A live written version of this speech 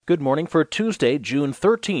Good morning for Tuesday, June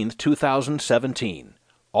 13th, 2017.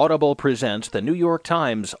 Audible presents the New York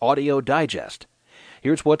Times Audio Digest.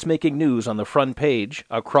 Here's what's making news on the front page.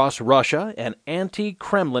 Across Russia, an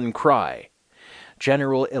anti-Kremlin cry.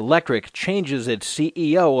 General Electric changes its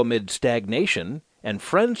CEO amid stagnation, and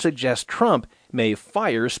friends suggest Trump may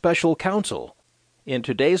fire special counsel. In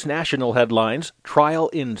today's national headlines, trial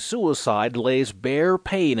in suicide lays bare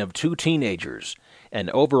pain of two teenagers, an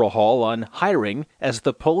overhaul on hiring as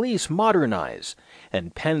the police modernize,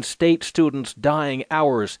 and Penn State students' dying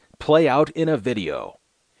hours play out in a video.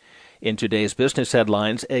 In today's business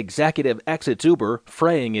headlines, executive exits Uber,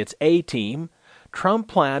 fraying its A-team, Trump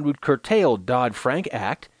plan would curtail Dodd-Frank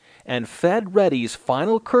Act, and Fed readies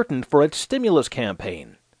final curtain for its stimulus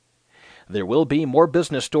campaign. There will be more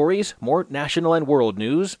business stories, more national and world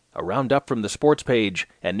news, a roundup from the sports page,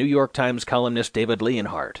 and New York Times columnist David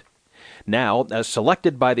Leonhardt. Now, as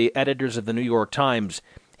selected by the editors of the New York Times,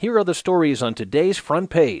 here are the stories on today's front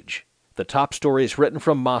page. The top stories written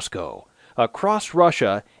from Moscow. Across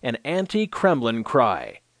Russia, an anti-Kremlin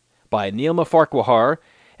cry. By Nilma Farquhar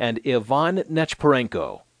and Ivan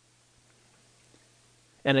Nechparenko.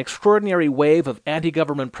 An extraordinary wave of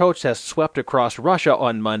anti-government protests swept across Russia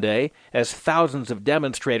on Monday as thousands of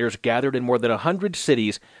demonstrators gathered in more than 100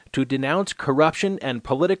 cities to denounce corruption and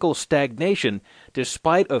political stagnation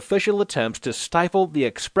despite official attempts to stifle the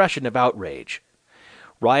expression of outrage.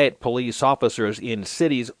 Riot police officers in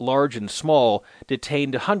cities large and small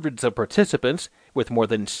detained hundreds of participants, with more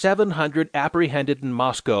than 700 apprehended in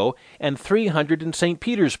Moscow and 300 in St.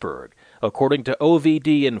 Petersburg, according to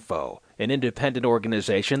OVD Info, an independent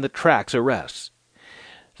organization that tracks arrests.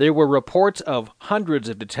 There were reports of hundreds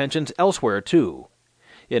of detentions elsewhere, too.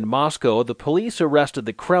 In Moscow, the police arrested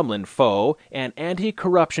the Kremlin foe and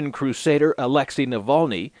anti-corruption crusader Alexei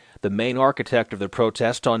Navalny, the main architect of the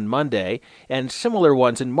protest, on Monday, and similar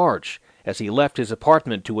ones in March, as he left his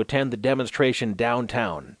apartment to attend the demonstration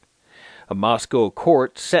downtown. A Moscow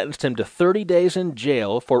court sentenced him to 30 days in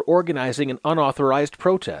jail for organizing an unauthorized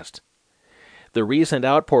protest. The recent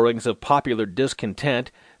outpourings of popular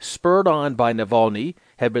discontent, spurred on by Navalny,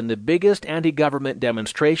 have been the biggest anti-government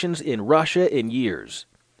demonstrations in Russia in years.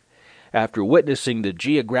 After witnessing the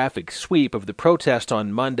geographic sweep of the protest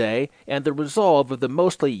on Monday and the resolve of the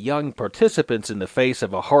mostly young participants in the face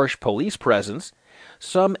of a harsh police presence,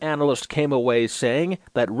 some analysts came away saying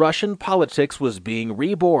that Russian politics was being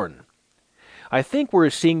reborn. "I think we're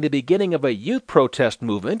seeing the beginning of a youth protest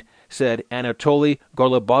movement," said Anatoly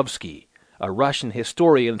Golubovsky, a Russian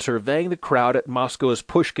historian surveying the crowd at Moscow's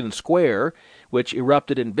Pushkin Square, which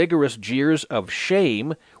erupted in vigorous jeers of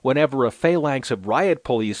shame whenever a phalanx of riot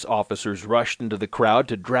police officers rushed into the crowd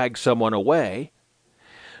to drag someone away.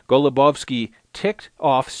 Golubovsky ticked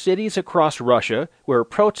off cities across Russia where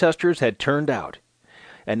protesters had turned out.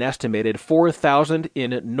 An estimated 4,000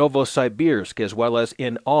 in Novosibirsk, as well as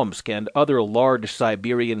in Omsk and other large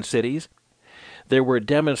Siberian cities. There were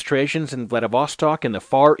demonstrations in Vladivostok in the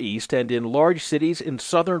Far East and in large cities in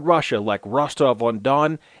southern Russia like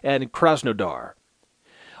Rostov-on-Don and Krasnodar.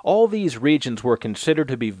 All these regions were considered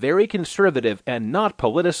to be very conservative and not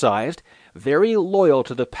politicized, very loyal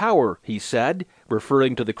to the power, he said,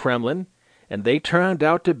 referring to the Kremlin, and they turned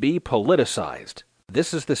out to be politicized.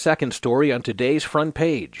 This is the second story on today's front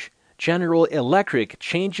page. General Electric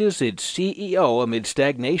changes its CEO amid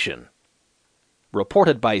stagnation.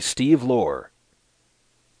 Reported by Steve Lohr.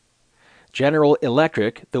 General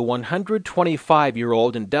Electric, the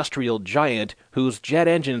 125-year-old industrial giant whose jet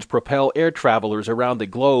engines propel air travelers around the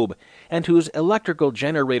globe and whose electrical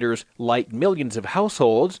generators light millions of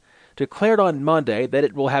households, declared on Monday that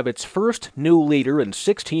it will have its first new leader in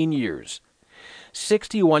 16 years.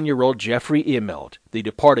 61-year-old Jeffrey Immelt, the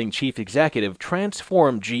departing chief executive,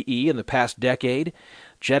 transformed GE in the past decade,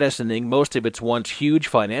 jettisoning most of its once huge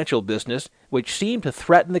financial business, which seemed to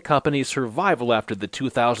threaten the company's survival after the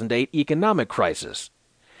 2008 economic crisis.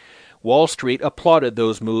 Wall Street applauded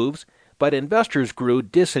those moves, but investors grew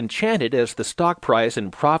disenchanted as the stock price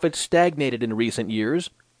and profits stagnated in recent years.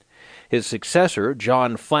 His successor,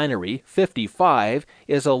 John Flannery, 55,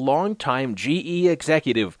 is a longtime GE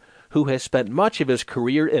executive who has spent much of his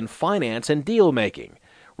career in finance and deal-making,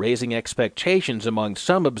 raising expectations among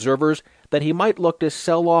some observers that he might look to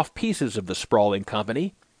sell off pieces of the sprawling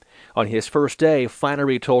company. On his first day,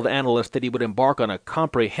 Flannery told analysts that he would embark on a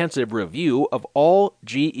comprehensive review of all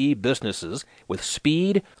GE businesses with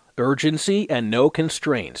speed, urgency, and no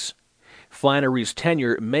constraints. Flannery's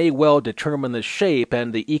tenure may well determine the shape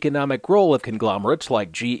and the economic role of conglomerates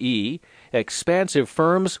like GE, expansive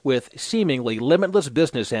firms with seemingly limitless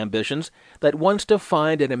business ambitions that once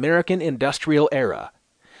defined an American industrial era.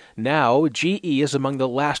 Now, GE is among the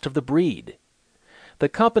last of the breed. The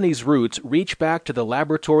company's roots reach back to the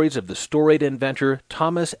laboratories of the storied inventor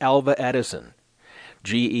Thomas Alva Edison.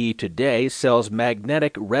 GE today sells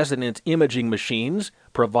magnetic resonance imaging machines,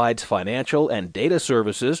 provides financial and data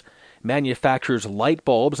services, manufactures light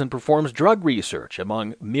bulbs, and performs drug research,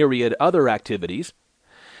 among myriad other activities.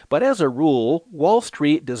 But as a rule, Wall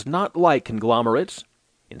Street does not like conglomerates.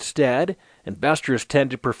 Instead, investors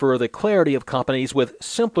tend to prefer the clarity of companies with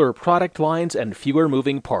simpler product lines and fewer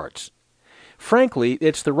moving parts. Frankly,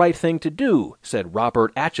 it's the right thing to do, said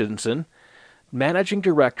Robert Atchison, managing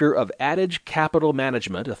director of Adage Capital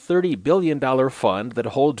Management, a $30 billion fund that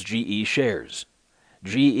holds GE shares.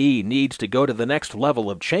 GE needs to go to the next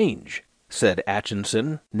level of change, said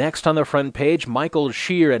Atchison. Next on the front page, Michael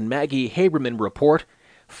Shear and Maggie Haberman report,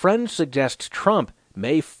 Friend suggests Trump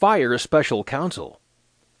may fire special counsel.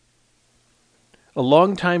 A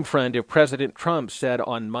longtime friend of President Trump said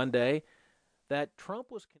on Monday that Trump was